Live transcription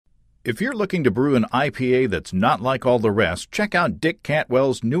If you're looking to brew an IPA that's not like all the rest, check out Dick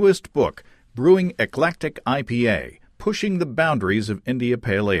Cantwell's newest book, Brewing Eclectic IPA, Pushing the Boundaries of India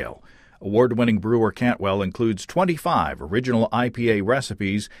Pale Ale. Award-winning brewer Cantwell includes 25 original IPA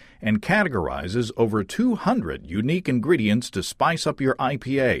recipes and categorizes over 200 unique ingredients to spice up your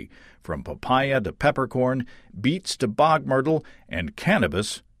IPA, from papaya to peppercorn, beets to bog myrtle, and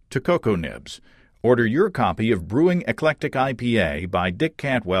cannabis to cocoa nibs. Order your copy of Brewing Eclectic IPA by Dick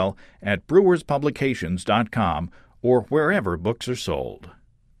Cantwell at brewerspublications.com or wherever books are sold.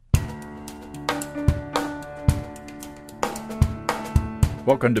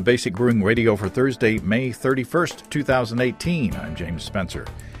 Welcome to Basic Brewing Radio for Thursday, May 31st, 2018. I'm James Spencer.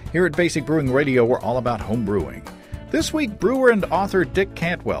 Here at Basic Brewing Radio, we're all about home brewing. This week, brewer and author Dick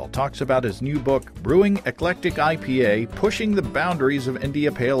Cantwell talks about his new book, Brewing Eclectic IPA, Pushing the Boundaries of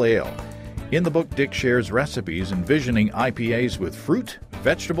India Pale Ale. In the book, Dick shares recipes envisioning IPAs with fruit,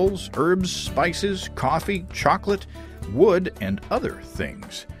 vegetables, herbs, spices, coffee, chocolate, wood, and other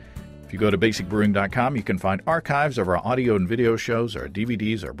things. If you go to basicbrewing.com, you can find archives of our audio and video shows, our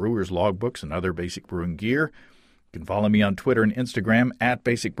DVDs, our brewer's logbooks, and other Basic Brewing gear. You can follow me on Twitter and Instagram at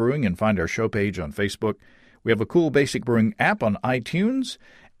Basic Brewing and find our show page on Facebook. We have a cool Basic Brewing app on iTunes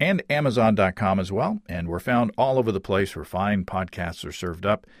and Amazon.com as well, and we're found all over the place where fine podcasts are served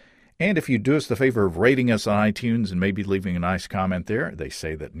up. And if you do us the favor of rating us on iTunes and maybe leaving a nice comment there, they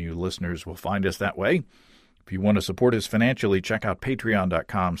say that new listeners will find us that way. If you want to support us financially, check out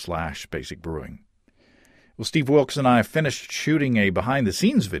patreon.com/basicbrewing. Well, Steve Wilkes and I finished shooting a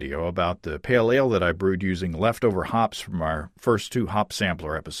behind-the-scenes video about the pale ale that I brewed using leftover hops from our first 2 hop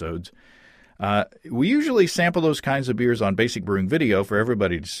sampler episodes. We usually sample those kinds of beers on Basic Brewing Video for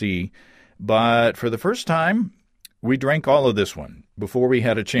everybody to see, but for the first time, we drank all of this one before we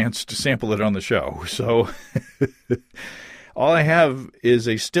had a chance to sample it on the show. So all I have is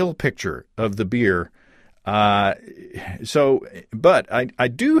a still picture of the beer. But I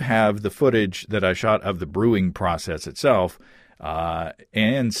do have the footage that I shot of the brewing process itself.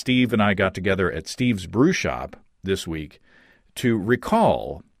 And Steve and I got together at Steve's Brew Shop this week to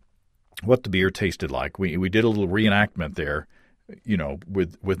recall what the beer tasted like. We did a little reenactment there,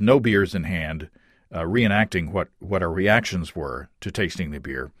 with no beers in hand. Reenacting what our reactions were to tasting the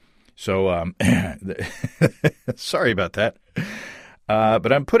beer. So, sorry about that.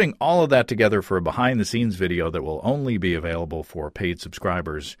 But I'm putting all of that together for a behind-the-scenes video that will only be available for paid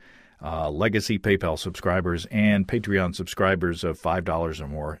subscribers, legacy PayPal subscribers, and Patreon subscribers of $5 or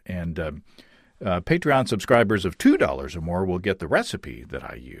more. And Patreon subscribers of $2 or more will get the recipe that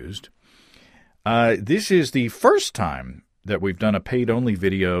I used. This is the first time that we've done a paid-only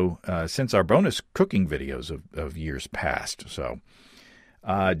video since our bonus cooking videos of years past. So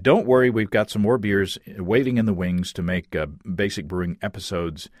don't worry, we've got some more beers waiting in the wings to make Basic Brewing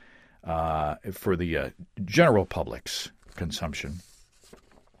episodes for the general public's consumption.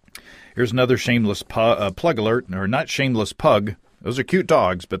 Here's another shameless plug alert, or not shameless pug. Those are cute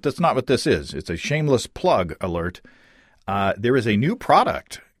dogs, but that's not what this is. It's a shameless plug alert. There is a new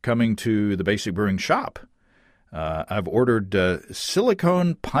product coming to the Basic Brewing shop. I've ordered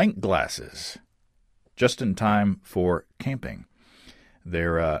silicone pint glasses just in time for camping.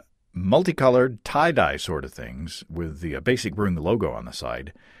 They're multicolored tie-dye sort of things with the Basic Brewing logo on the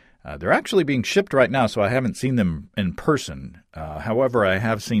side. They're actually being shipped right now, so I haven't seen them in person. However, I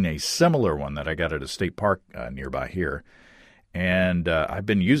have seen a similar one that I got at a state park nearby here, and I've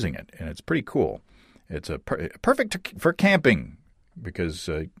been using it, and it's pretty cool. It's perfect for camping. Because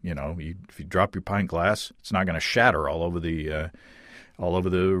if you drop your pint glass, it's not going to shatter all over the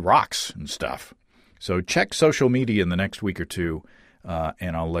rocks and stuff. So check social media in the next week or two,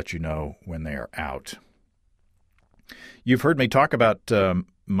 and I'll let you know when they are out. You've heard me talk about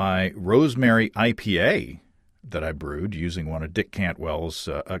my Rosemary IPA that I brewed using one of Dick Cantwell's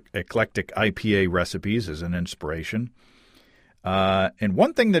Eclectic IPA recipes as an inspiration. And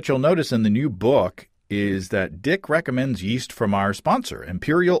one thing that you'll notice in the new book is that Dick recommends yeast from our sponsor,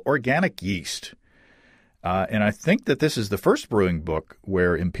 Imperial Organic Yeast. And I think that this is the first brewing book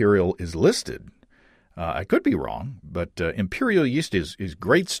where Imperial is listed. I could be wrong, but Imperial yeast is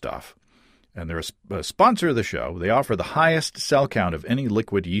great stuff. And they're a sponsor of the show. They offer the highest cell count of any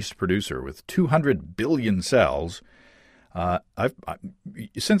liquid yeast producer with 200 billion cells.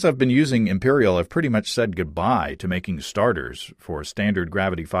 Since I've been using Imperial, I've pretty much said goodbye to making starters for standard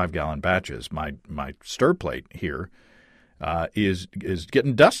gravity 5-gallon batches. My stir plate here is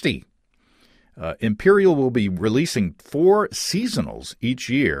getting dusty. Imperial will be releasing 4 seasonals each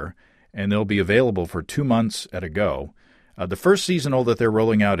year, and they'll be available for 2 months at a go. The first seasonal that they're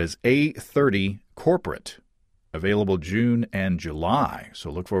rolling out is A30 Corporate. available June and July, so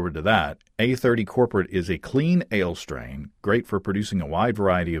look forward to that. A30 Corporate is a clean ale strain, great for producing a wide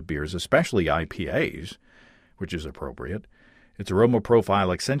variety of beers, especially IPAs, which is appropriate. Its aroma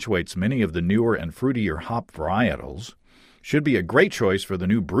profile accentuates many of the newer and fruitier hop varietals. Should be a great choice for the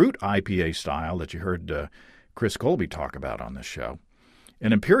new Brut IPA style that you heard Chris Colby talk about on this show.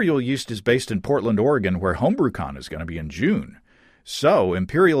 And Imperial Yeast is based in Portland, Oregon, where HomebrewCon is going to be in June. So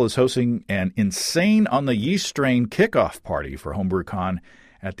Imperial is hosting an Insane on the Yeast Strain kickoff party for HomebrewCon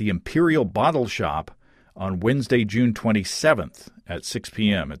at the Imperial Bottle Shop on Wednesday, June 27th at 6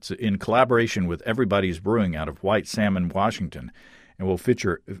 p.m. It's in collaboration with Everybody's Brewing out of White Salmon, Washington, and will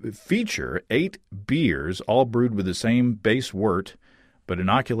feature 8 beers, all brewed with the same base wort, but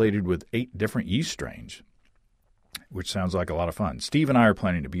inoculated with 8 different yeast strains, which sounds like a lot of fun. Steve and I are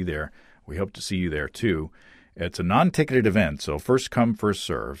planning to be there. We hope to see you there, too. It's a non-ticketed event, so first come, first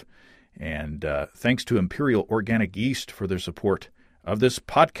serve. And thanks to Imperial Organic Yeast for their support of this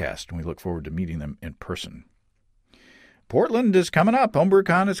podcast, and we look forward to meeting them in person. Portland is coming up.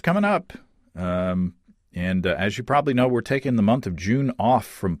 HomebrewCon is coming up. And as you probably know, we're taking the month of June off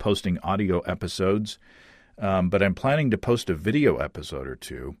from posting audio episodes, but I'm planning to post a video episode or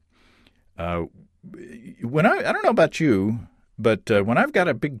two. I don't know about you, but when I've got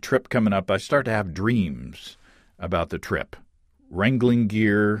a big trip coming up, I start to have dreams about the trip. Wrangling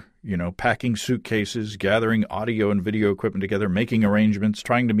gear, packing suitcases, gathering audio and video equipment together, making arrangements,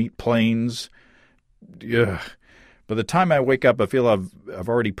 trying to meet planes. Ugh. By the time I wake up, I feel I've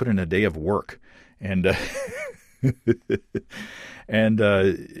already put in a day of work. And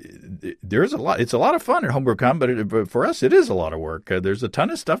there's a lot. It's a lot of fun at HomebrewCon, but for us, it is a lot of work. There's a ton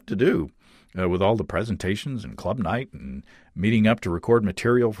of stuff to do with all the presentations and club night and meeting up to record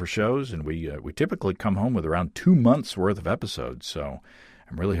material for shows. And we typically come home with around 2 months worth of episodes. So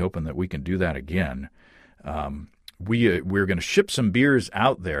I'm really hoping that we can do that again. We're going to ship some beers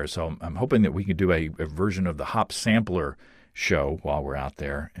out there, so I'm hoping that we can do a version of the Hop Sampler show while we're out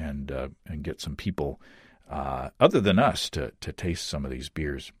there and get some people other than us to taste some of these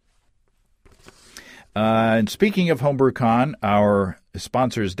beers. And speaking of HomebrewCon, our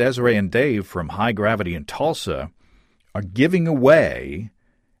sponsors Desiree and Dave from High Gravity in Tulsa are giving away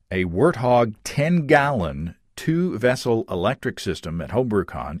a Warthog 10-gallon 2-vessel electric system at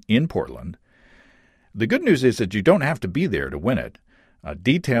HomebrewCon in Portland. The good news is that you don't have to be there to win it.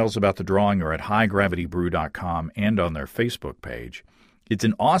 Details about the drawing are at highgravitybrew.com and on their Facebook page. It's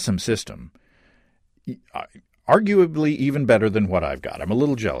an awesome system, arguably even better than what I've got. I'm a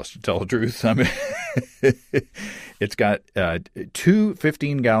little jealous, to tell the truth. It's got 2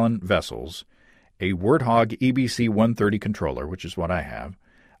 15-gallon vessels, a Warthog EBC 130 controller, which is what I have,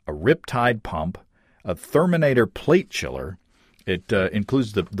 a Riptide pump, a Therminator plate chiller. It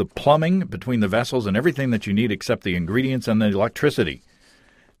includes the plumbing between the vessels and everything that you need except the ingredients and the electricity.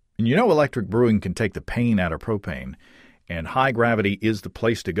 And electric brewing can take the pain out of propane, and High Gravity is the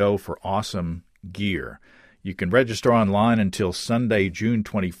place to go for awesome gear. You can register online until Sunday, June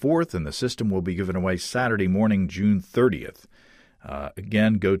 24th, and the system will be given away Saturday morning, June 30th.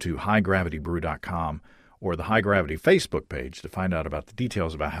 Again, go to highgravitybrew.com or the High Gravity Facebook page to find out about the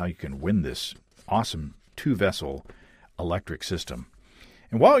details about how you can win this awesome 2-vessel electric system.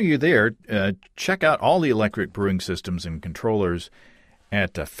 And while you're there, check out all the electric brewing systems and controllers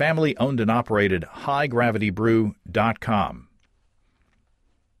at family-owned and operated highgravitybrew.com.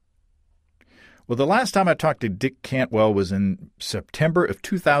 Well, the last time I talked to Dick Cantwell was in September of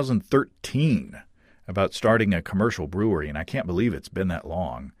 2013 about starting a commercial brewery, and I can't believe it's been that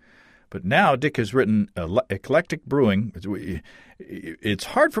long. But now Dick has written Eclectic Brewing. It's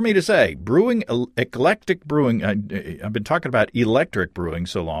hard for me to say. Eclectic Brewing. I've been talking about electric brewing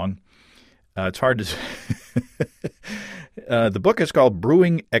so long. It's hard to say. The book is called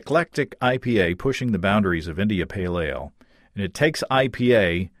Brewing Eclectic IPA, Pushing the Boundaries of India Pale Ale. And it takes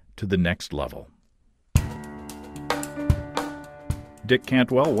IPA to the next level. Dick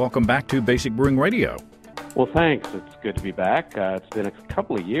Cantwell, welcome back to Basic Brewing Radio. Well, thanks. It's good to be back. It's been a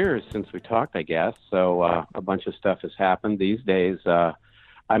couple of years since we talked, I guess, so a bunch of stuff has happened. These days,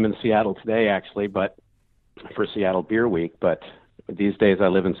 I'm in Seattle today, actually, but for Seattle Beer Week, but these days I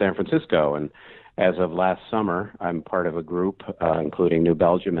live in San Francisco, and as of last summer, I'm part of a group, including New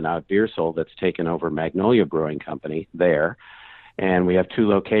Belgium and Out Beer Soul, that's taken over Magnolia Brewing Company there, and we have 2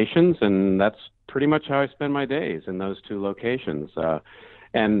 locations, and that's pretty much how I spend my days, in those 2 locations.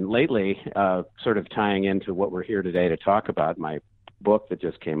 And lately, sort of tying into what we're here today to talk about, my book that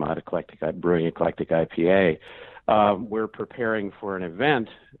just came out, Brewing Eclectic IPA, we're preparing for an event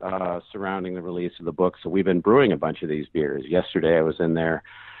surrounding the release of the book. So we've been brewing a bunch of these beers. Yesterday, I was in there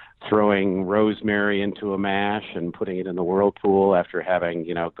throwing rosemary into a mash and putting it in the whirlpool after having,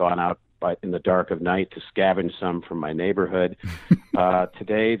 gone out in the dark of night to scavenge some from my neighborhood.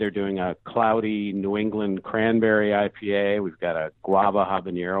 Today they're doing a cloudy New England cranberry IPA. We've got a guava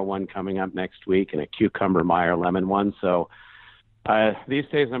habanero one coming up next week and a cucumber Meyer lemon one. So these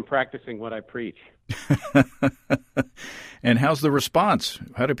days I'm practicing what I preach. And how's the response?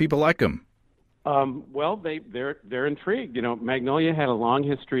 How do people like them? Well, they're intrigued. Magnolia had a long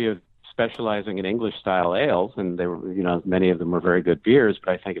history of specializing in English style ales, and they were, many of them were very good beers.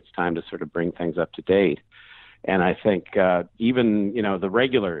 But I think it's time to sort of bring things up to date. And I think even the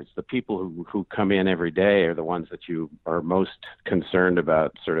regulars, the people who come in every day, are the ones that you are most concerned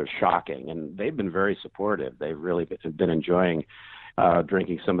about sort of shocking. And they've been very supportive. They've really been enjoying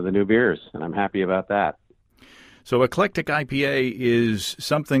drinking some of the new beers, and I'm happy about that. So Eclectic IPA is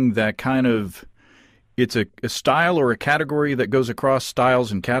something that kind of, it's a style or a category that goes across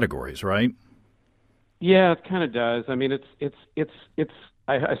styles and categories, right? Yeah, it kind of does. I mean,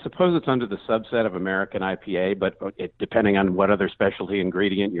 I suppose it's under the subset of American IPA, but depending on what other specialty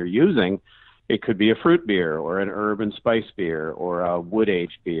ingredient you're using, it could be a fruit beer or an herb and spice beer or a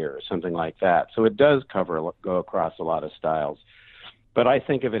wood-aged beer or something like that. So it does go across a lot of styles. But I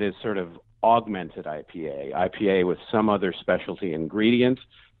think of it as sort of augmented IPA with some other specialty ingredient,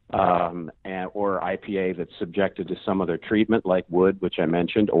 or IPA that's subjected to some other treatment like wood, which I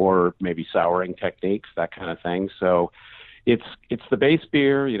mentioned, or maybe souring techniques, that kind of thing. So it's the base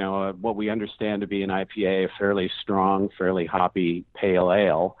beer, what we understand to be an IPA, a fairly strong, fairly hoppy pale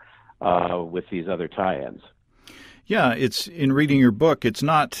ale with these other tie-ins. Yeah, it's in reading your book, it's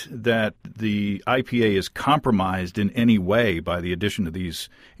not that the IPA is compromised in any way by the addition of these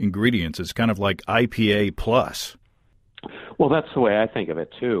ingredients. It's kind of like IPA plus. Well, that's the way I think of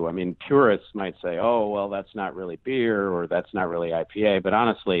it, too. I mean, purists might say, oh, well, that's not really beer or that's not really IPA. But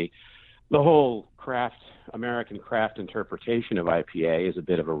honestly, the whole American craft interpretation of IPA is a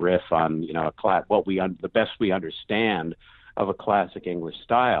bit of a riff on, the best we understand of a classic English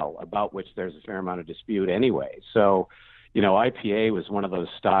style, about which there's a fair amount of dispute anyway. So, IPA was one of those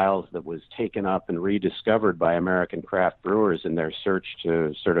styles that was taken up and rediscovered by American craft brewers in their search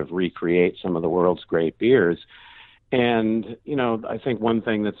to sort of recreate some of the world's great beers. And, I think one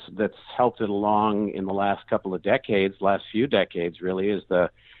thing that's helped it along in the last few decades really, is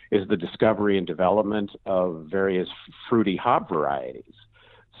the discovery and development of various fruity hop varieties.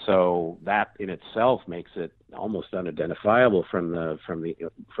 So that in itself makes it almost unidentifiable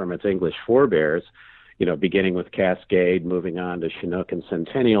from its English forebears, beginning with Cascade, moving on to Chinook and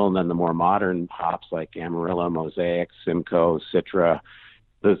Centennial, and then the more modern hops like Amarillo, Mosaic, Simcoe, Citra,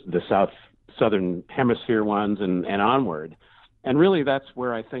 the southern hemisphere ones, and onward. And really that's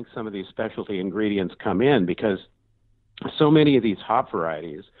where I think some of these specialty ingredients come in, because so many of these hop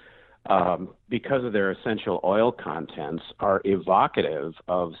varieties, because of their essential oil contents, are evocative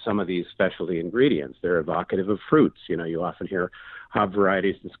of some of these specialty ingredients. They're evocative of fruits. You often hear hop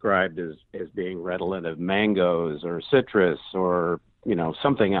varieties described as being redolent of mangoes or citrus or,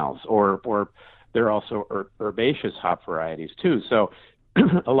 something else. Or they're also herbaceous hop varieties too. So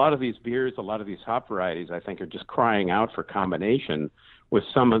a lot of these beers, a lot of these hop varieties, I think, are just crying out for combination with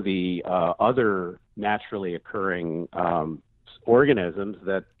some of the other naturally occurring organisms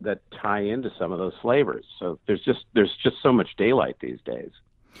that tie into some of those flavors. So there's just so much daylight these days.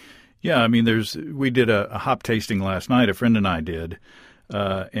 Yeah, I mean, we did a hop tasting last night. A friend and I did,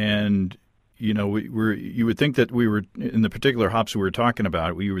 and you would think that we were in the particular hops we were talking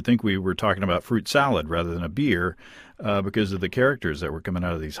about. You would think we were talking about fruit salad rather than a beer, because of the characters that were coming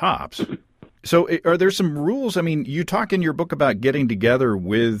out of these hops. So are there some rules? I mean, you talk in your book about getting together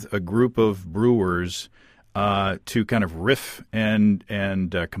with a group of brewers to kind of riff and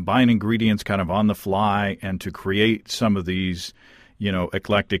combine ingredients kind of on the fly and to create some of these,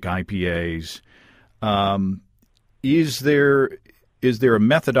 eclectic IPAs. Is there a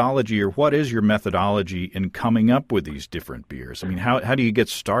methodology, or what is your methodology in coming up with these different beers? I mean, how do you get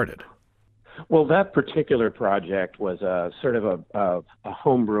started? Well, that particular project was a sort of a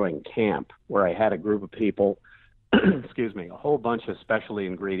home brewing camp where I had a group of people, excuse me, a whole bunch of specialty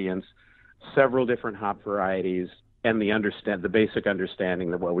ingredients, several different hop varieties, and the basic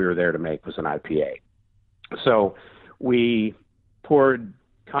understanding that what we were there to make was an IPA. So we poured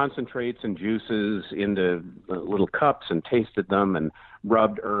concentrates and juices into little cups and tasted them and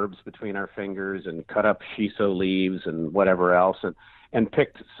rubbed herbs between our fingers and cut up shiso leaves and whatever else and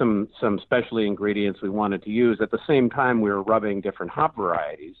picked some specialty ingredients we wanted to use. At the same time, we were rubbing different hop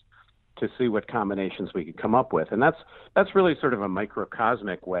varieties to see what combinations we could come up with. And that's really sort of a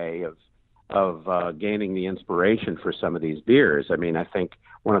microcosmic way of gaining the inspiration for some of these beers. I mean, I think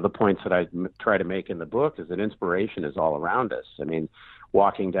one of the points that I try to make in the book is that inspiration is all around us. I mean,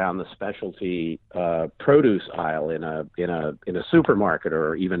 walking down the specialty produce aisle in a supermarket,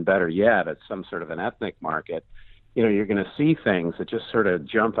 or even better yet, at some sort of an ethnic market, you're going to see things that just sort of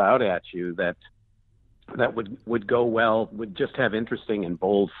jump out at you that would go well, would just have interesting and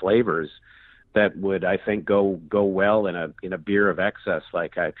bold flavors that would, I think, go well in a beer of excess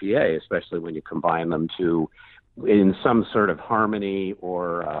like IPA, especially when you combine them in some sort of harmony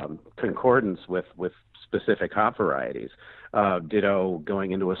or concordance with specific hop varieties. Ditto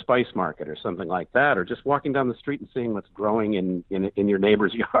going into a spice market or something like that, or just walking down the street and seeing what's growing in your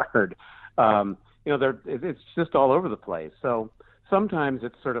neighbor's yard. It's just all over the place. So sometimes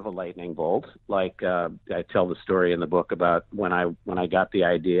it's sort of a lightning bolt. Like I tell the story in the book about when I got the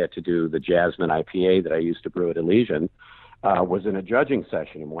idea to do the Jasmine IPA that I used to brew at Elysian. Was in a judging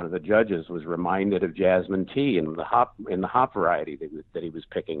session, and one of the judges was reminded of jasmine tea and the hop variety that he was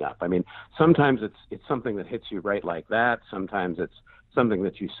picking up. I mean, sometimes it's something that hits you right like that. Sometimes it's something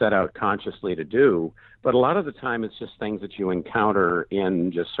that you set out consciously to do, but a lot of the time it's just things that you encounter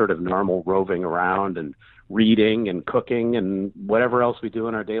in just sort of normal roving around and reading and cooking and whatever else we do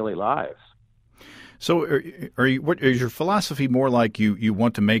in our daily lives. So what is your philosophy more like you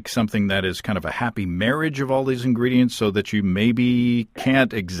want to make something that is kind of a happy marriage of all these ingredients so that you maybe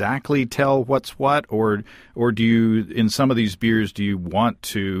can't exactly tell what's what, or do you, in some of these beers, do you want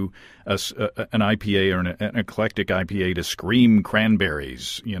to an IPA or an eclectic IPA to scream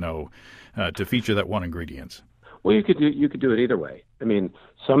cranberries, to feature that one ingredient? Well, you could do it either way. I mean,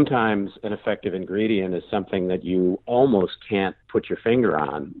 sometimes an effective ingredient is something that you almost can't put your finger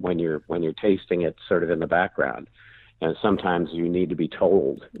on when you're tasting it sort of in the background. And sometimes you need to be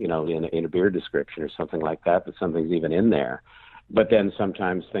told, in a beer description or something like that something's even in there. But then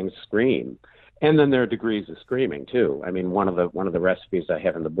sometimes things scream. And then there are degrees of screaming too. I mean, one of the recipes I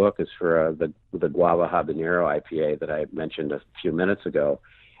have in the book is for the guava habanero IPA that I mentioned a few minutes ago.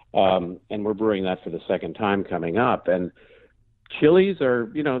 And we're brewing that for the second time coming up. And chilies are,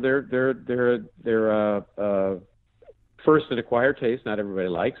 they're first an acquired taste. Not everybody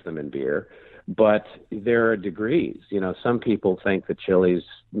likes them in beer, but there are degrees. Some people think that chilies,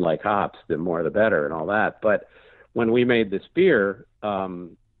 like hops, the more the better and all that. But when we made this beer,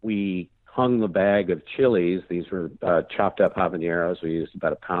 we hung the bag of chilies. These were chopped up habaneros. We used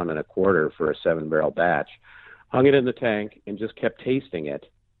about 1.25 pounds for a 7-barrel batch. Hung it in the tank and just kept tasting it.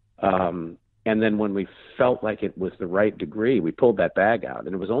 And then when we felt like it was the right degree, we pulled that bag out,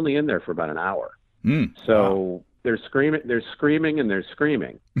 and it was only in there for about an hour. So wow. They're screaming, and they're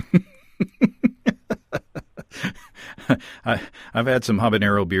screaming. I've had some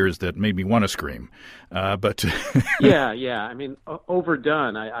habanero beers that made me want to scream, but yeah. I mean,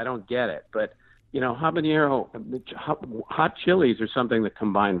 overdone. I don't get it, but habanero, hot chilies are something that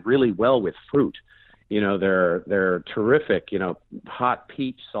combine really well with fruit. They're terrific, hot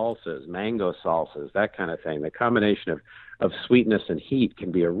peach salsas, mango salsas, that kind of thing. The combination of sweetness and heat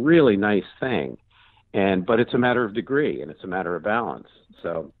can be a really nice thing. But it's a matter of degree, and it's a matter of balance.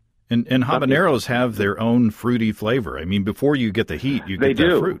 So, and habaneros have their own fruity flavor. I mean, before you get the heat, you get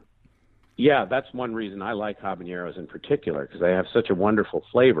that fruit. Yeah, that's one reason I like habaneros in particular, because they have such a wonderful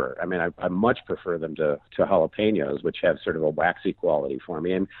flavor. I mean, I much prefer them to jalapenos, which have sort of a waxy quality for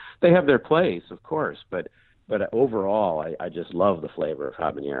me. And they have their place, of course, but overall, I just love the flavor of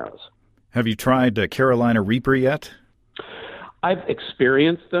habaneros. Have you tried Carolina Reaper yet? I've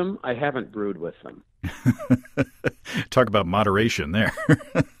experienced them. I haven't brewed with them. Talk about moderation there.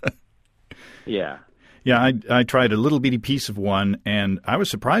 Yeah. Yeah, I tried a little bitty piece of one, and I was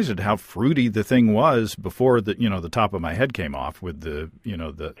surprised at how fruity the thing was before the top of my head came off with the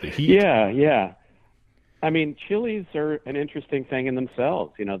heat. Yeah. I mean, chilies are an interesting thing in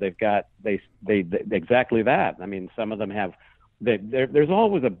themselves. They've got they exactly that. I mean, some of them have. There's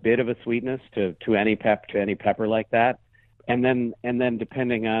always a bit of a sweetness to any pepper like that, and then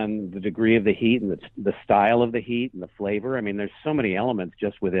depending on the degree of the heat and the style of the heat and the flavor. I mean, there's so many elements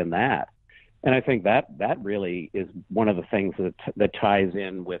just within that. And I think that really is one of the things that ties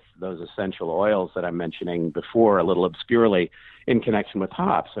in with those essential oils that I'm mentioning before a little obscurely in connection with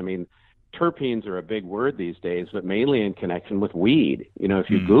hops. I mean, terpenes are a big word these days, but mainly in connection with weed. If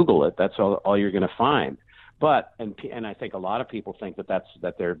you Google it, that's all you're going to find. But and I think a lot of people think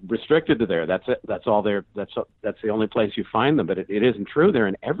that they're restricted to there. That's it. That's all there. That's the only place you find them. But it isn't true. They're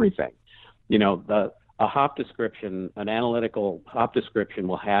in everything. A hop description, an analytical hop description,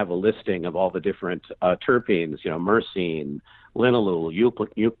 will have a listing of all the different terpenes, myrcene, linalool,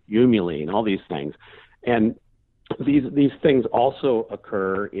 umulene, all these things. And these things also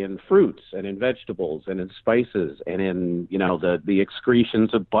occur in fruits and in vegetables and in spices and in, you know, the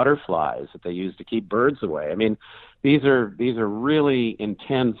excretions of butterflies that they use to keep birds away. I mean, these are really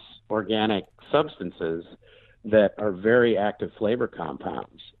intense organic substances that are very active flavor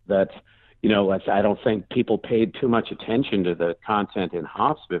compounds that, you know, I don't think people paid too much attention to the content in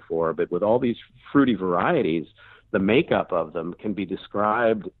hops before, but with all these fruity varieties, the makeup of them can be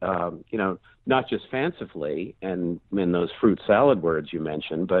described, you know, not just fancifully and in those fruit salad words you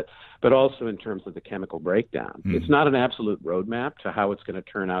mentioned, but also in terms of the chemical breakdown. It's not an absolute roadmap to how it's going to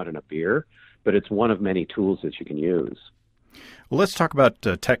turn out in a beer, but it's one of many tools that you can use. Well, let's talk about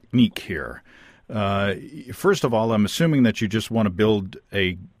technique here. First of all, I'm assuming that you just want to build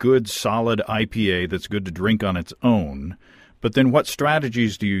a good, solid IPA that's good to drink on its own. But then what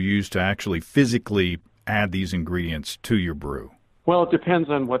strategies do you use to actually physically add these ingredients to your brew? Well, it depends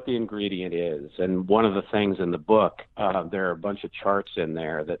on what the ingredient is. And one of the things in the book, there are a bunch of charts in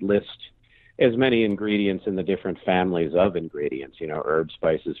there that list as many ingredients in the different families of ingredients, you know, herbs,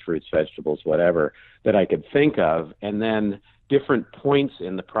 spices, fruits, vegetables, whatever, that I could think of. And then different points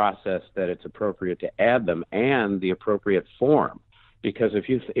in the process that it's appropriate to add them and the appropriate form. Because if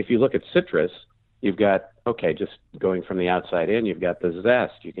you look at citrus, you've got, okay, just going from the outside in, you've got the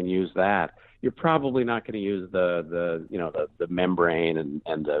zest. You can use that. You're probably not going to use the membrane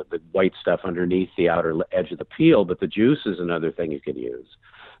and the white stuff underneath the outer edge of the peel, but the juice is another thing you can use.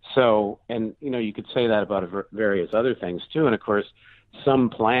 So, and, you know, you could say that about various other things too. And of course, some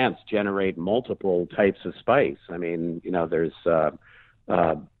plants generate multiple types of spice. I mean, you know, there's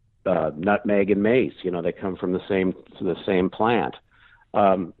nutmeg and mace. You know, they come from the same plant.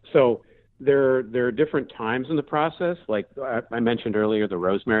 So there are different times in the process. Like I mentioned earlier, the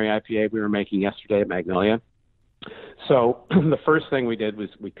rosemary IPA we were making yesterday at Magnolia. So the first thing we did was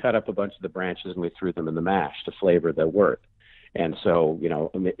we cut up a bunch of the branches and we threw them in the mash to flavor the wort. And so, you know,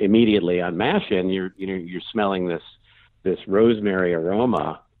 immediately on mash-in, you're smelling this rosemary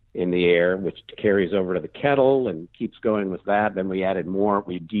aroma in the air, which carries over to the kettle and keeps going with that. Then we added more.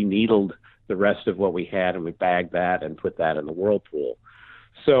 We deneedled the rest of what we had, and we bagged that and put that in the whirlpool.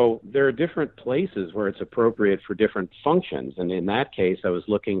 So there are different places where it's appropriate for different functions. And in that case, I was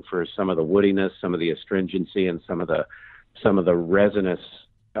looking for some of the woodiness, some of the astringency, and some of the resinous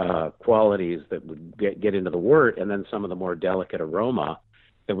qualities that would get into the wort, and then some of the more delicate aroma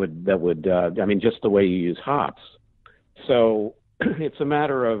that would I mean, just the way you use hops. So it's a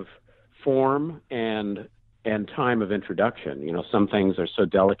matter of form and time of introduction. You know, some things are so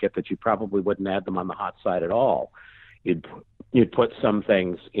delicate that you probably wouldn't add them on the hot side at all. You'd put some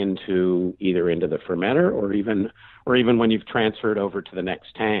things into the fermenter or even when you've transferred over to the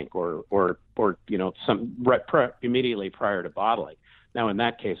next tank or you know, immediately prior to bottling. Now, in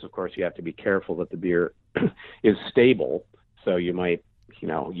that case, of course, you have to be careful that the beer is stable. So you might, you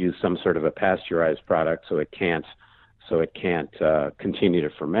know, use some sort of a pasteurized product so it can't continue to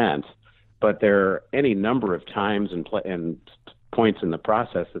ferment. But there are any number of times and points in the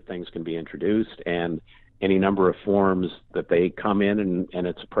process that things can be introduced, and any number of forms that they come in, and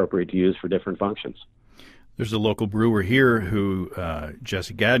it's appropriate to use for different functions. There's a local brewer here who,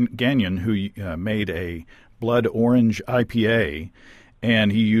 Jesse Gagnon, who made a blood orange IPA,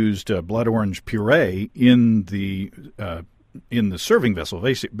 and he used blood orange puree in the serving vessel,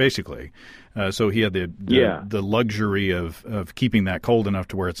 basically. So he had the luxury of keeping that cold enough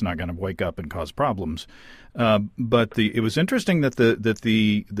to where it's not going to wake up and cause problems. But it was interesting that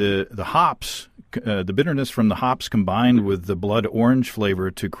the hops, the bitterness from the hops combined with the blood orange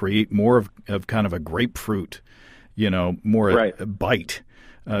flavor to create more of kind of a grapefruit, you know, more a bite.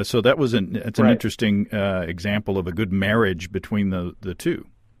 So it's an interesting example of a good marriage between the two.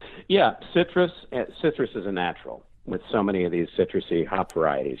 Yeah, citrus is a natural with so many of these citrusy hop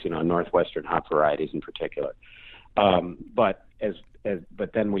varieties, you know, northwestern hop varieties in particular. But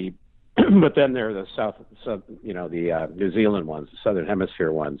then there are the south, you know, the New Zealand ones, the Southern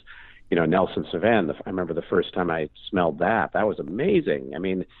Hemisphere ones, you know, Nelson Sauvin. I remember the first time I smelled that. That was amazing. I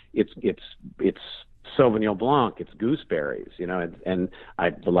mean, it's Sauvignon Blanc, it's gooseberries, you know, and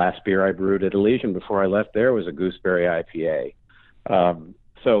the last beer I brewed at Elysian before I left there was a gooseberry IPA.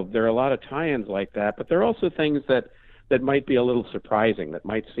 So there are a lot of tie-ins like that, but there are also things that might be a little surprising, that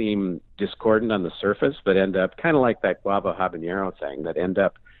might seem discordant on the surface, but end up kind of like that guava habanero thing, that end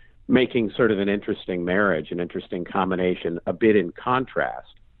up making sort of an interesting marriage, an interesting combination, a bit in contrast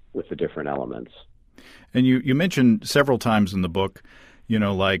with the different elements. And you mentioned several times in the book, you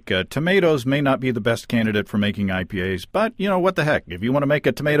know, like tomatoes may not be the best candidate for making IPAs, but, you know, what the heck? If you want to make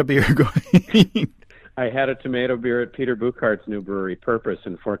a tomato beer, go ahead. I had a tomato beer at Peter Buchardt's new brewery, Purpose,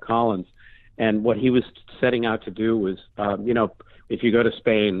 in Fort Collins, And what he was setting out to do was, if you go to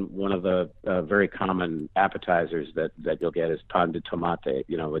Spain, one of the very common appetizers that you'll get is pan de tomate,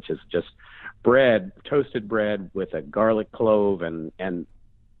 which is just bread, toasted bread with a garlic clove and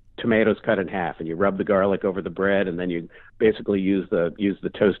tomatoes cut in half, and you rub the garlic over the bread, and then you basically use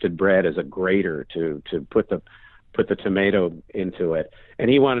the toasted bread as a grater to put the tomato into it. And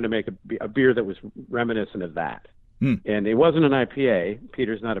he wanted to make a beer that was reminiscent of that. And it wasn't an IPA.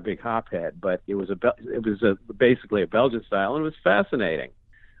 Peter's not a big hophead, but it was basically a Belgian style, and it was fascinating.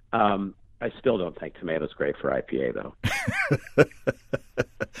 I still don't think tomato's great for IPA, though.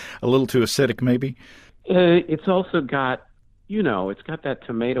 A little too acidic, maybe? It's also got, it's got that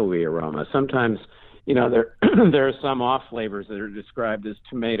tomatoey aroma. Sometimes, there there are some off flavors that are described as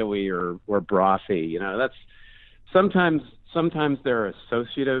tomatoey or brothy. That's sometimes there are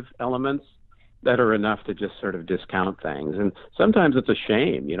associative elements that are enough to just sort of discount things. And sometimes it's a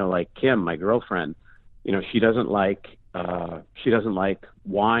shame, like Kim, my girlfriend, she doesn't like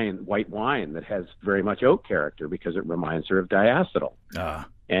white wine that has very much oak character because it reminds her of diacetyl.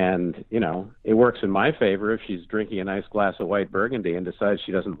 And, it works in my favor if she's drinking a nice glass of white Burgundy and decides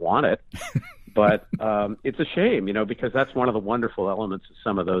she doesn't want it. But it's a shame, because that's one of the wonderful elements of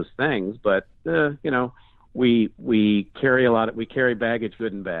some of those things. But, we carry baggage,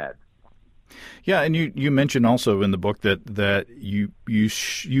 good and bad. Yeah, and you mentioned also in the book that you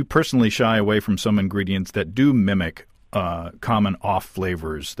personally shy away from some ingredients that do mimic common off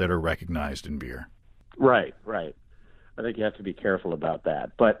flavors that are recognized in beer. Right. I think you have to be careful about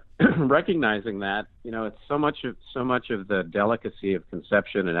that. But recognizing that, it's so much of the delicacy of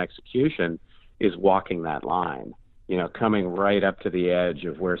conception and execution is walking that line. Coming right up to the edge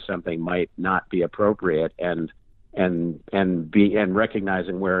of where something might not be appropriate and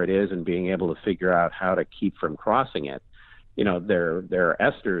recognizing where it is and being able to figure out how to keep from crossing it. There are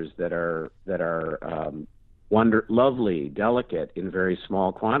esters that are lovely, delicate in very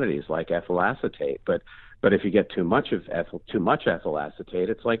small quantities, like ethyl acetate. But if you get too much ethyl acetate,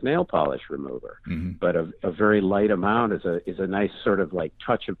 it's like nail polish remover. Mm-hmm. But a very light amount is a nice sort of like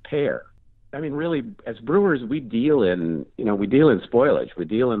touch of pear. I mean, really, as brewers, we deal in spoilage. We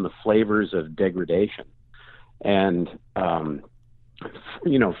deal in the flavors of degradation. And,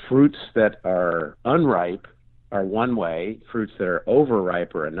 fruits that are unripe are one way, fruits that are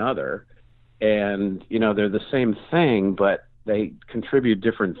overripe are another. And, they're the same thing, but they contribute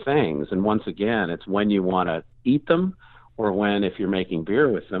different things. And once again, it's when you want to eat them or when, if you're making beer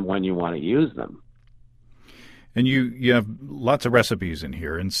with them, when you want to use them. And you have lots of recipes in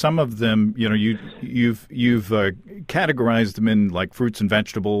here, and some of them, you've categorized them in like fruits and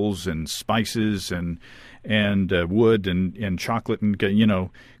vegetables and spices and wood and chocolate and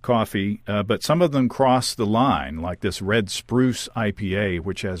coffee. But some of them cross the line, like this red spruce IPA,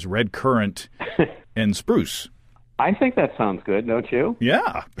 which has red currant and spruce. I think that sounds good, don't you?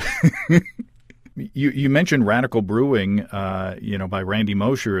 Yeah. You mentioned Radical Brewing, by Randy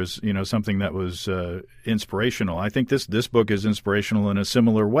Mosher is, something that was inspirational. I think this book is inspirational in a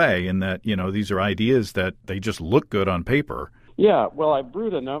similar way in that, these are ideas that they just look good on paper. Yeah, well, I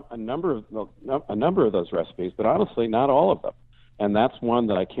brewed a number of those recipes, but honestly, not all of them. And that's one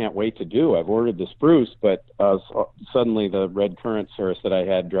that I can't wait to do. I've ordered the spruce, but suddenly the red currant source that I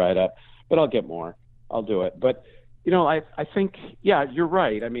had dried up. But I'll get more. I'll do it. But, I think, yeah, you're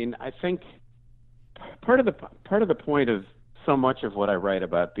right. I mean, I think part of the point of so much of what I write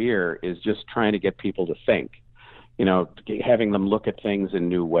about beer is just trying to get people to think, having them look at things in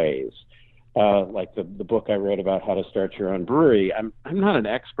new ways. Like the book I wrote about how to start your own brewery. I'm not an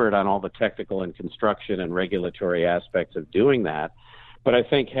expert on all the technical and construction and regulatory aspects of doing that, but I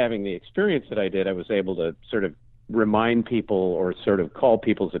think having the experience that I did, I was able to sort of remind people or sort of call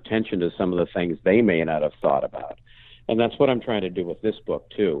people's attention to some of the things they may not have thought about. And that's what I'm trying to do with this book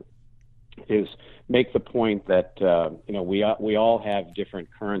too, is make the point that we all have different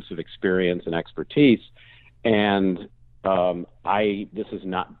currents of experience and expertise, and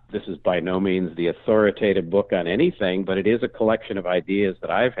this is by no means the authoritative book on anything, but it is a collection of ideas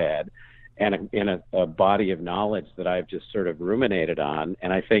that I've had and a body of knowledge that I've just sort of ruminated on,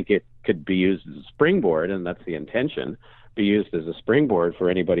 and I think it could be used as a springboard, and that's the intention, be used as a springboard for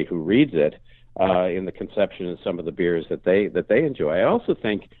anybody who reads it in the conception of some of the beers that they enjoy. I also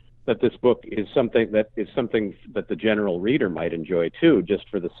think that this book is something that the general reader might enjoy too, just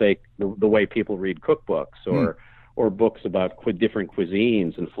for the sake the way people read cookbooks or books about different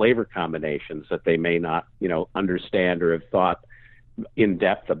cuisines and flavor combinations that they may not understand or have thought in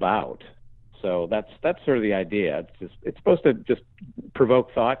depth about. So that's sort of the idea. It's supposed to just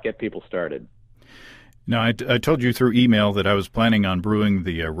provoke thought, get people started. Now, I told you through email that I was planning on brewing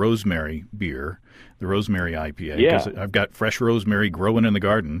the rosemary beer, the rosemary IPA, because I've got fresh rosemary growing in the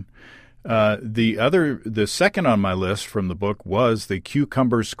garden. The second on my list from the book was the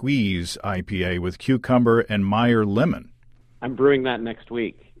Cucumber Squeeze IPA with cucumber and Meyer lemon. I'm brewing that next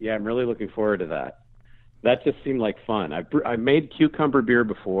week. Yeah, I'm really looking forward to that. That just seemed like fun. I made cucumber beer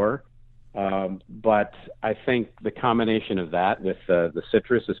before, but I think the combination of that with the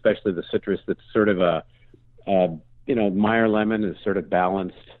citrus, especially the citrus that's sort of Meyer lemon is sort of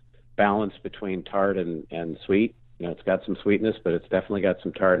balanced between tart and sweet. It's got some sweetness, but it's definitely got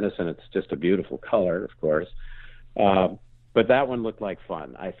some tartness, and it's just a beautiful color, of course. But that one looked like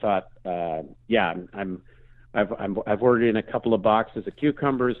fun. I thought, I've ordered in a couple of boxes of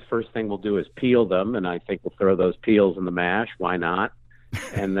cucumbers. First thing we'll do is peel them, and I think we'll throw those peels in the mash. Why not?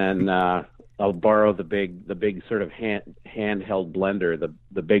 And then I'll borrow the big sort of handheld blender,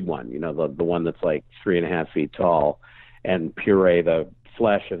 the big one, the one that's like 3.5 feet tall, and puree the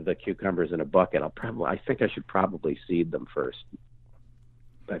flesh of the cucumbers in a bucket. I think I should probably seed them first.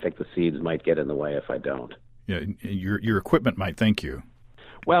 I think the seeds might get in the way if I don't. Yeah, your equipment might thank you.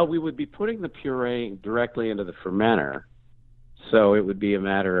 Well, we would be putting the puree directly into the fermenter, so it would be a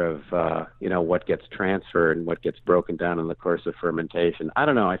matter of what gets transferred and what gets broken down in the course of fermentation. I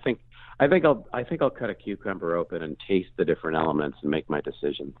don't know. I think I'll cut a cucumber open and taste the different elements and make my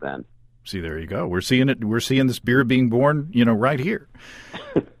decisions then. See, there you go. We're seeing it. We're seeing this beer being born, right here.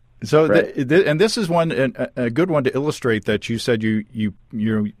 So, right. And this is a good one to illustrate that you said you're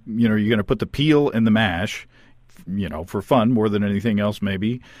going to put the peel in the mash, for fun more than anything else,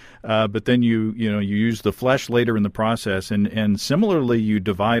 maybe. But then you use the flesh later in the process, and similarly you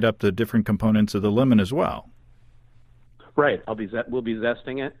divide up the different components of the lemon as well. Right. We'll be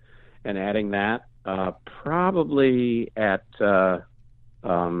zesting it and adding that probably at.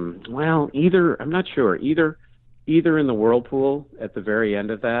 Either I'm not sure. Either in the whirlpool at the very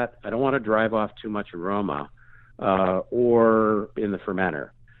end of that. I don't want to drive off too much aroma, or in the fermenter.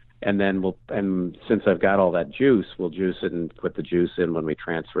 And then since I've got all that juice, we'll juice it and put the juice in when we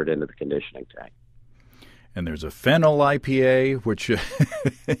transfer it into the conditioning tank. And there's a fennel IPA, which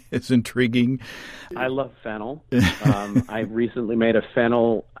is intriguing. I love fennel. I recently made a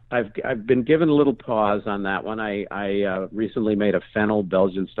fennel. I've been given a little pause on that one. I recently made a fennel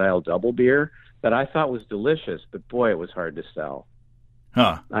Belgian style double beer that I thought was delicious, but boy, it was hard to sell.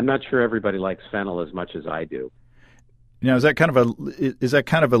 Huh. I'm not sure everybody likes fennel as much as I do. Now, is that kind of a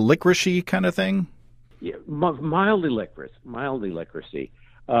licoricey kind of thing? Yeah, mildly licoricey.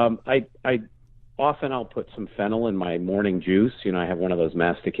 I often I'll put some fennel in my morning juice. I have one of those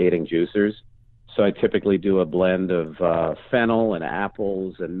masticating juicers. So I typically do a blend of fennel and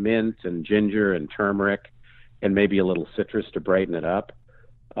apples and mint and ginger and turmeric and maybe a little citrus to brighten it up.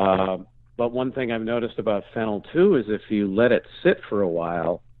 But one thing I've noticed about fennel, too, is if you let it sit for a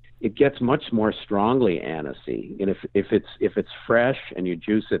while, it gets much more strongly anisey. And if it's fresh and you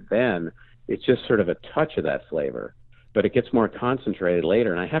juice it then, it's just sort of a touch of that flavor. But it gets more concentrated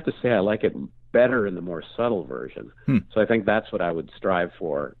later. And I have to say I like it better in the more subtle version. So I think that's what I would strive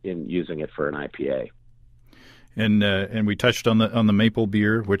for in using it for an IPA. And we touched on the maple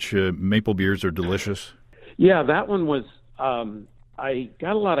beer, which maple beers are delicious. Yeah, that one was. I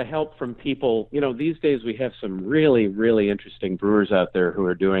got a lot of help from people. These days we have some really, really interesting brewers out there who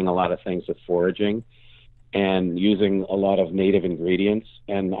are doing a lot of things with foraging and using a lot of native ingredients.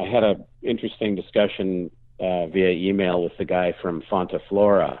 And I had an interesting discussion via email with the guy from Fonta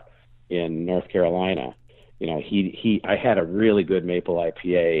Flora in North Carolina. I had a really good maple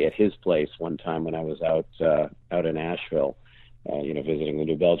IPA at his place one time when I was out in Asheville, visiting the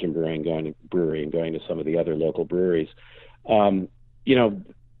New Belgium brewery and going to some of the other local breweries. And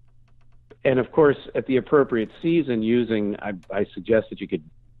of course, at the appropriate season, I suggest that you could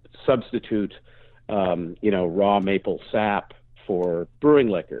substitute, raw maple sap for brewing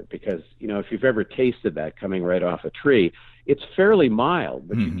liquor, because, if you've ever tasted that coming right off a tree, it's fairly mild,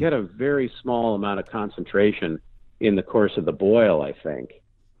 but you get a very small amount of concentration in the course of the boil, I think.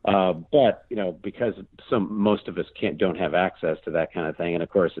 But, because most of us don't have access to that kind of thing, and of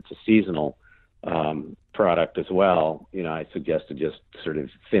course it's a seasonal product as well, I suggested just sort of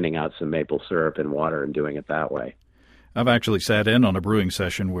thinning out some maple syrup in water and doing it that way. I've actually sat in on a brewing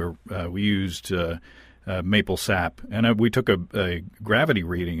session where we used maple sap, and we took a gravity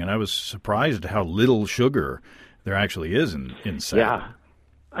reading, and I was surprised at how little sugar there actually is in sap.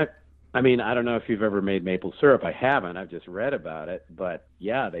 Yeah. I mean, I don't know if you've ever made maple syrup. I haven't. I've just read about it. But,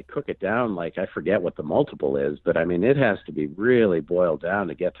 yeah, they cook it down like, I forget what the multiple is. But, I mean, it has to be really boiled down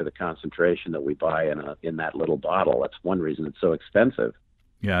to get to the concentration that we buy in that little bottle. That's one reason it's so expensive.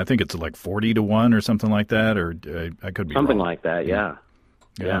 Yeah, I think it's like 40-1 or something like that, or I could be something wrong. like that. Yeah.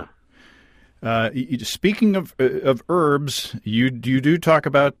 Speaking of herbs, you do talk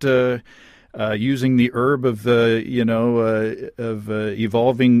about using the herb of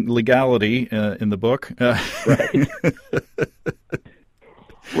evolving legality in the book. Right.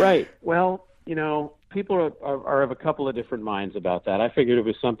 Right. Well, people are of a couple of different minds about that. I figured it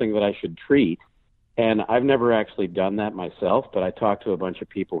was something that I should treat, and I've never actually done that myself, but I talked to a bunch of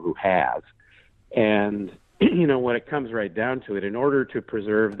people who have. And, when it comes right down to it, in order to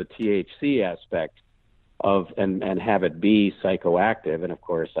preserve the THC aspect and have it be psychoactive, and of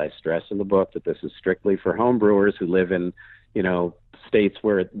course I stress in the book that this is strictly for home brewers who live in, states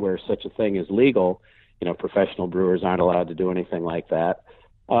where such a thing is legal. Professional brewers aren't allowed to do anything like that.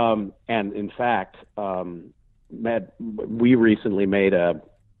 And in fact, we recently made a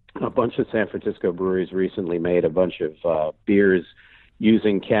bunch of San Francisco breweries recently made a bunch of beers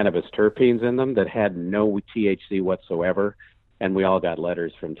using cannabis terpenes in them that had no THC whatsoever. And we all got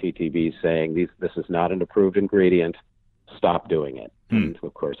letters from TTB saying this is not an approved ingredient. Stop doing it. And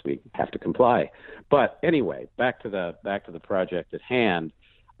of course we have to comply. But anyway, back to the project at hand.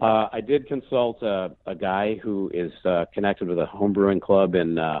 I did consult a guy who is connected with a home brewing club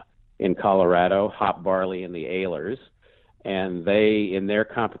in Colorado, Hop Barley and the Ailers, and in their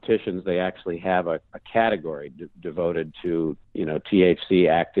competitions they actually have a category devoted to THC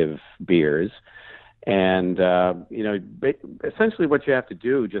active beers, and essentially what you have to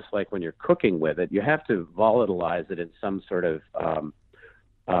do, just like when you're cooking with it, you have to volatilize it in some sort of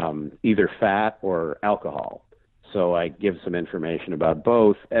either fat or alcohol. So I give some information about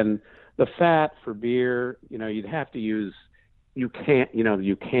both. And the fat for beer, you'd have to use, you can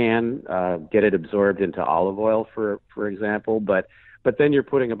get it absorbed into olive oil, for example, but then you're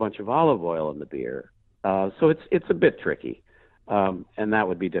putting a bunch of olive oil in the beer. So it's a bit tricky. And that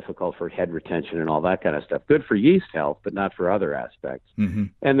would be difficult for head retention and all that kind of stuff. Good for yeast health, but not for other aspects. Mm-hmm.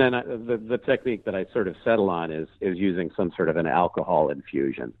 And then the technique that I sort of settle on is using some sort of an alcohol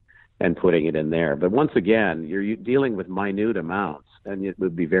infusion and putting it in there. But once again, you're dealing with minute amounts, and it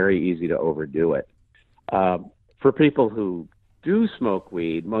would be very easy to overdo it. For people who do smoke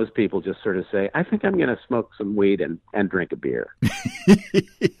weed, most people just sort of say, I think I'm going to smoke some weed and drink a beer.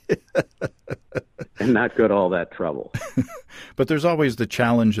 And not go to all that trouble. But there's always the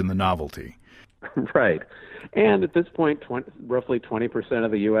challenge and the novelty. Right. And at this point, roughly 20%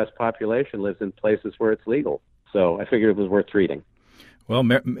 of the U.S. population lives in places where it's legal. So I figured it was worth treating. Well,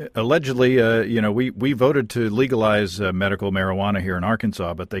 allegedly, we voted to legalize medical marijuana here in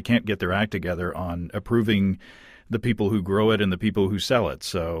Arkansas, but they can't get their act together on approving the people who grow it and the people who sell it.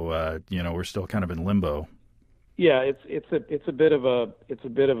 So, we're still kind of in limbo. Yeah, it's a bit of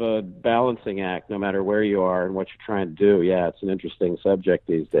a balancing act, no matter where you are and what you're trying to do. Yeah, it's an interesting subject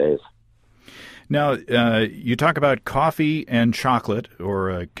these days. Now, you talk about coffee and chocolate,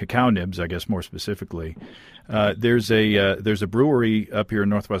 or cacao nibs, I guess more specifically. There's a brewery up here in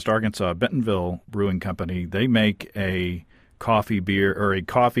Northwest Arkansas, Bentonville Brewing Company. They make a coffee beer, or a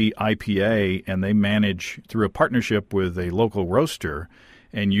coffee IPA, and they manage through a partnership with a local roaster,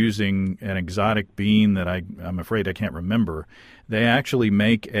 and using an exotic bean that I'm afraid I can't remember, they actually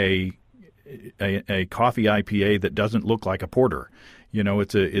make a coffee IPA that doesn't look like a porter.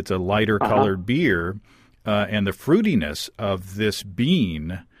 It's a lighter colored beer, and the fruitiness of this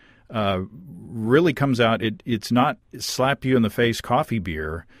bean really comes out. It's not slap you in the face coffee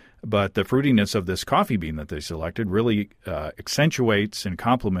beer, but the fruitiness of this coffee bean that they selected really accentuates and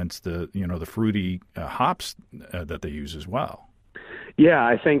complements the fruity hops that they use as well. Yeah,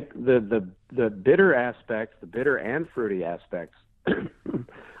 I think the bitter aspects, the bitter and fruity aspects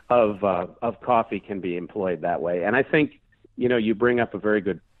of coffee can be employed that way. And I think, you bring up a very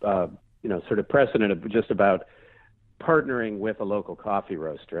good, sort of precedent of just about partnering with a local coffee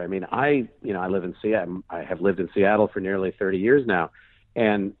roaster. I mean, I live in Seattle. I have lived in Seattle for nearly 30 years now,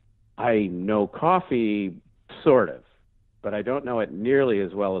 and I know coffee sort of, but I don't know it nearly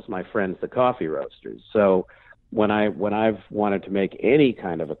as well as my friends, the coffee roasters. So when I've wanted to make any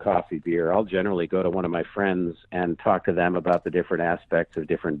kind of a coffee beer, I'll generally go to one of my friends and talk to them about the different aspects of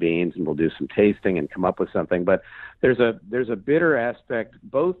different beans, and we'll do some tasting and come up with something. But there's a bitter aspect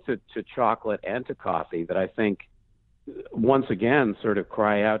both to chocolate and to coffee that I think once again sort of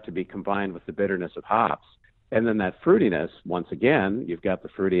cry out to be combined with the bitterness of hops. And then that fruitiness, once again, you've got the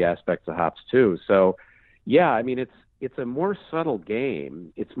fruity aspects of hops too. So yeah, I mean, it's a more subtle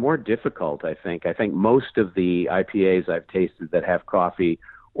game. It's more difficult, I think. I think most of the IPAs I've tasted that have coffee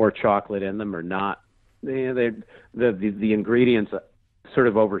or chocolate in them are not. The ingredients sort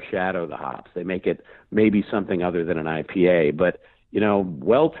of overshadow the hops. They make it maybe something other than an IPA. But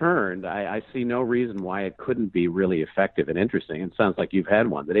well turned, I see no reason why it couldn't be really effective and interesting. It sounds like you've had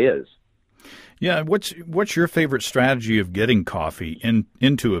one that is. Yeah, what's your favorite strategy of getting coffee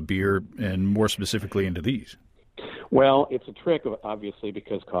into a beer, and more specifically into these? Well, it's a trick, obviously,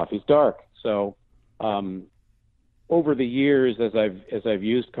 because coffee's dark. So over the years, as I've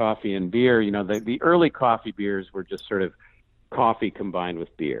used coffee and beer, the early coffee beers were just sort of coffee combined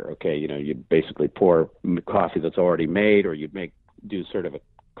with beer. Okay, you'd basically pour coffee that's already made, or you'd do sort of a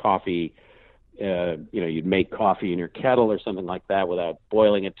coffee. You'd make coffee in your kettle or something like that without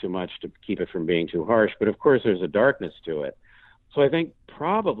boiling it too much to keep it from being too harsh. But of course, there's a darkness to it. So I think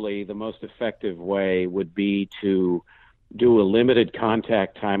probably the most effective way would be to do a limited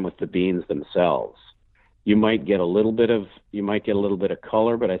contact time with the beans themselves. You might get a little bit of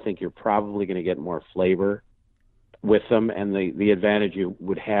color, but I think you're probably going to get more flavor with them. And the advantage you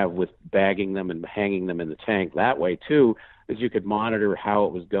would have with bagging them and hanging them in the tank that way too is you could monitor how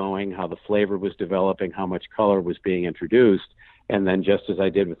it was going, how the flavor was developing, how much color was being introduced, and then just as I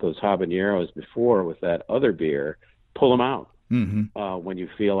did with those habaneros before with that other beer, pull them out when you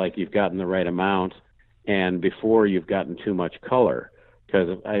feel like you've gotten the right amount and before you've gotten too much color.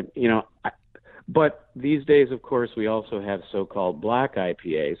 Because but these days, of course, we also have so-called black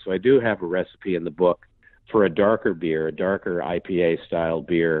IPA. So I do have a recipe in the book for a darker beer, a darker IPA-style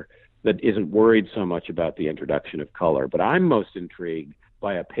beer that isn't worried so much about the introduction of color. But I'm most intrigued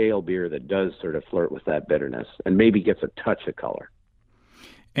by a pale beer that does sort of flirt with that bitterness and maybe gets a touch of color.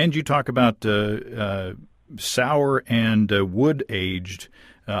 And you talk about sour and wood-aged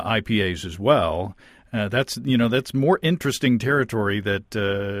IPAs as well. That's more interesting territory that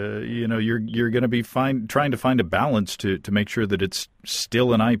you're going to be trying to find a balance to make sure that it's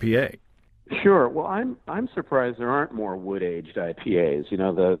still an IPA. Sure. Well, I'm surprised there aren't more wood-aged IPAs.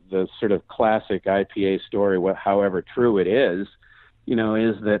 The sort of classic IPA story, however true it is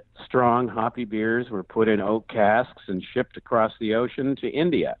that strong hoppy beers were put in oak casks and shipped across the ocean to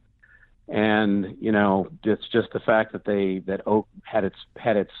India. And it's just the fact that oak had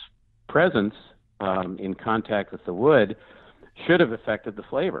its presence in contact with the wood should have affected the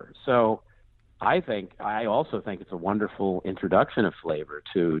flavor. So I also think it's a wonderful introduction of flavor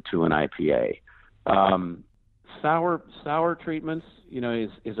to an IPA. Sour treatments,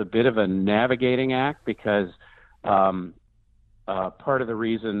 is a bit of a navigating act because part of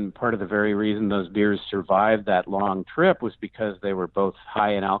the very reason those beers survived that long trip was because they were both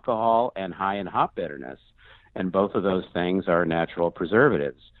high in alcohol and high in hop bitterness, and both of those things are natural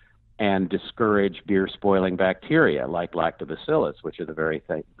preservatives and discourage beer spoiling bacteria like lactobacillus, which are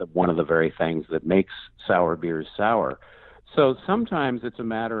one of the very things that makes sour beers sour. So sometimes it's a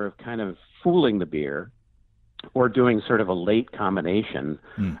matter of kind of fooling the beer or doing sort of a late combination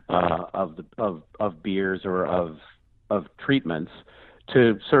of beers or of treatments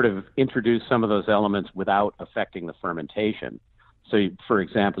to sort of introduce some of those elements without affecting the fermentation. So, for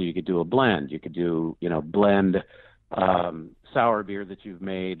example, you could do a blend. You could do, blend sour beer that you've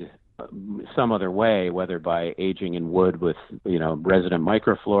made some other way, whether by aging in wood with, resident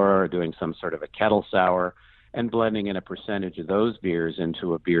microflora or doing some sort of a kettle sour and blending in a percentage of those beers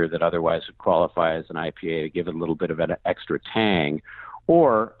into a beer that otherwise would qualify as an IPA to give it a little bit of an extra tang.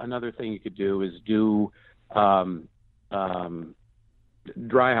 Or another thing you could do is do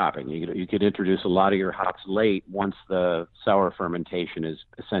dry hopping. You could introduce a lot of your hops late once the sour fermentation is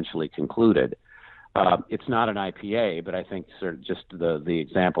essentially concluded. It's not an IPA, but I think sort of just the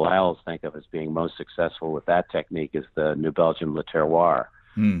example I always think of as being most successful with that technique is the New Belgium Le Terroir.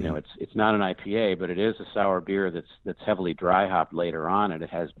 It's not an IPA, but it is a sour beer that's heavily dry hopped later on, and it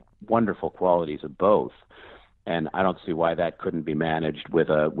has wonderful qualities of both. And I don't see why that couldn't be managed with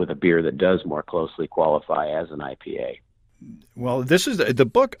a beer that does more closely qualify as an IPA. Well, this is the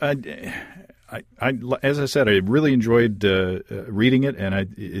book. I as I said, I really enjoyed reading it, and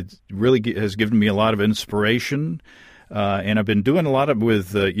it really has given me a lot of inspiration. And I've been doing a lot with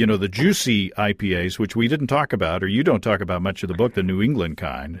the juicy IPAs, which we didn't talk about, or you don't talk about much of the book, the New England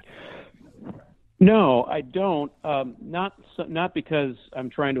kind. No, I don't. Not because I'm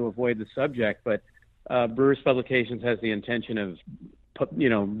trying to avoid the subject, but Brewers Publications has the intention of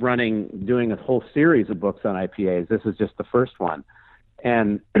doing a whole series of books on IPAs. This is just the first one.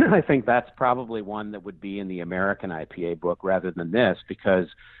 And I think that's probably one that would be in the American IPA book rather than this, because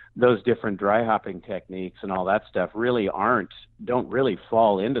those different dry hopping techniques and all that stuff really don't really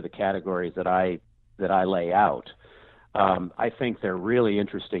fall into the categories that I lay out. I think they're really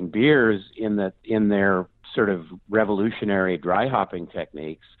interesting beers in their sort of revolutionary dry hopping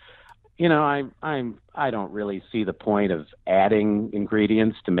techniques. I don't really see the point of adding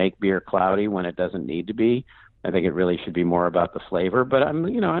ingredients to make beer cloudy when it doesn't need to be. I think it really should be more about the flavor. But I'm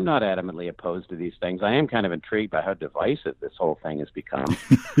not adamantly opposed to these things. I am kind of intrigued by how divisive this whole thing has become.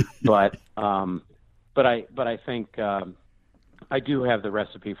 but I think I do have the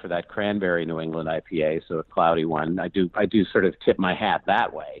recipe for that cranberry New England IPA, so a cloudy one. I do sort of tip my hat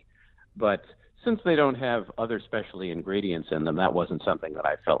that way. But since they don't have other specialty ingredients in them, that wasn't something that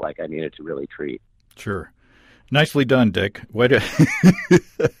I felt like I needed to really treat. Sure. Nicely done, Dick. Way to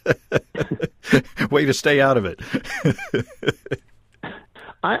stay out of it.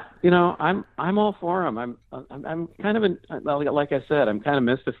 I'm all for them. I'm kind of like I said, I'm kind of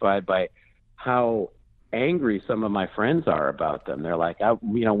mystified by how angry some of my friends are about them. They're like,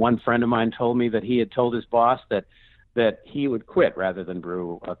 one friend of mine told me that he had told his boss that he would quit rather than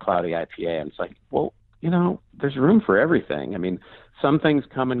brew a cloudy IPA. And it's like, well, there's room for everything. I mean, some things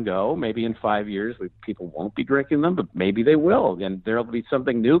come and go. Maybe in 5 years, people won't be drinking them, but maybe they will. And there'll be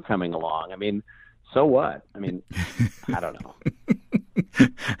something new coming along. I mean, so what? I mean, I don't know.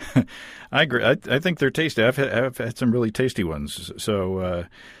 I agree. I think they're tasty. I've had some really tasty ones. So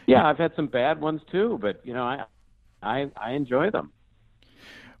yeah, I've had some bad ones too, but I enjoy them.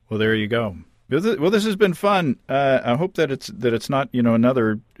 Well, there you go. Well, this has been fun. I hope that it's not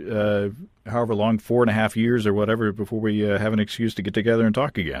another however long, 4.5 years or whatever before we have an excuse to get together and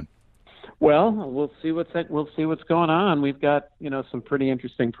talk again. Well, we'll see what's going on. We've got some pretty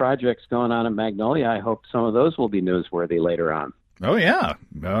interesting projects going on at Magnolia. I hope some of those will be newsworthy later on. Oh yeah.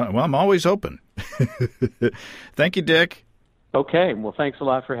 Well, I'm always open. Thank you, Dick. Okay. Well, thanks a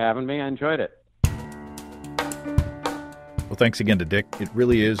lot for having me. I enjoyed it. Well, thanks again to Dick. It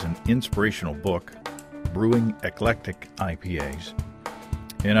really is an inspirational book, Brewing Eclectic IPAs.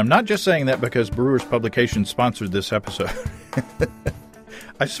 And I'm not just saying that because Brewer's Publications sponsored this episode.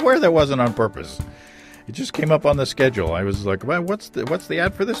 I swear that wasn't on purpose. It just came up on the schedule. I was like, well, what's the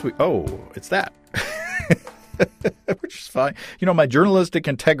ad for this week? Oh, it's that. Which is fine. My journalistic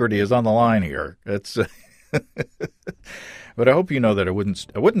integrity is on the line here. It's but I hope you know that I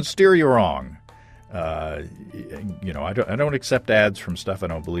wouldn't steer you wrong. I don't accept ads from stuff I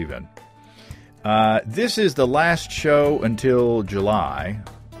don't believe in. This is the last show until July,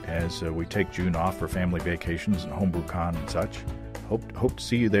 as we take June off for family vacations and HomebrewCon and such. Hope to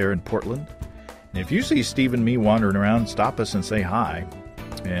see you there in Portland. And if you see Steve and me wandering around, stop us and say hi.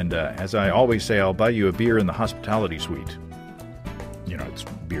 And as I always say, I'll buy you a beer in the hospitality suite. It's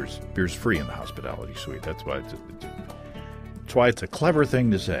beer's free in the hospitality suite. That's why it's a clever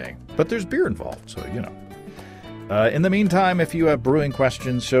thing to say. But there's beer involved, so in the meantime, if you have brewing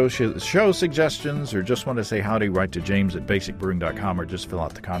questions, show suggestions, or just want to say howdy, write to James at basicbrewing.com or just fill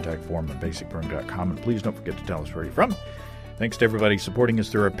out the contact form at basicbrewing.com. And please don't forget to tell us where you're from. Thanks to everybody supporting us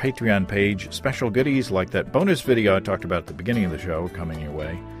through our Patreon page. Special goodies like that bonus video I talked about at the beginning of the show coming your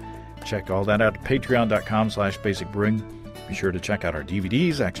way. Check all that out at patreon.com/basicbrewing. Be sure to check out our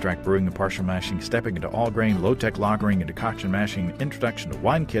DVDs, Extract Brewing and Partial Mashing, Stepping into All Grain, Low-Tech Lagering, and Decoction Mashing, Introduction to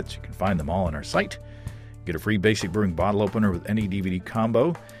Wine Kits. You can find them all on our site. Get a free Basic Brewing bottle opener with any DVD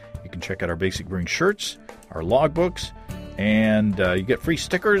combo. You can check out our Basic Brewing shirts, our logbooks, and you get free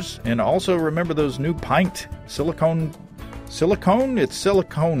stickers. And also remember those new pint silicone? It's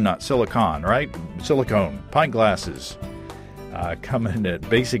silicone, not silicon, right? Silicone pint glasses coming at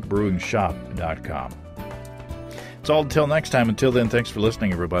basicbrewingshop.com. It's all until next time. Until then, thanks for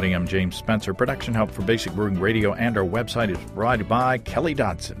listening, everybody. I'm James Spencer. Production help for Basic Brewing Radio and our website is provided by Kelly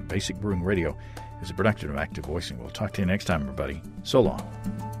Dodson. Basic Brewing Radio is a production of Active Voicing. We'll talk to you next time, everybody. So long.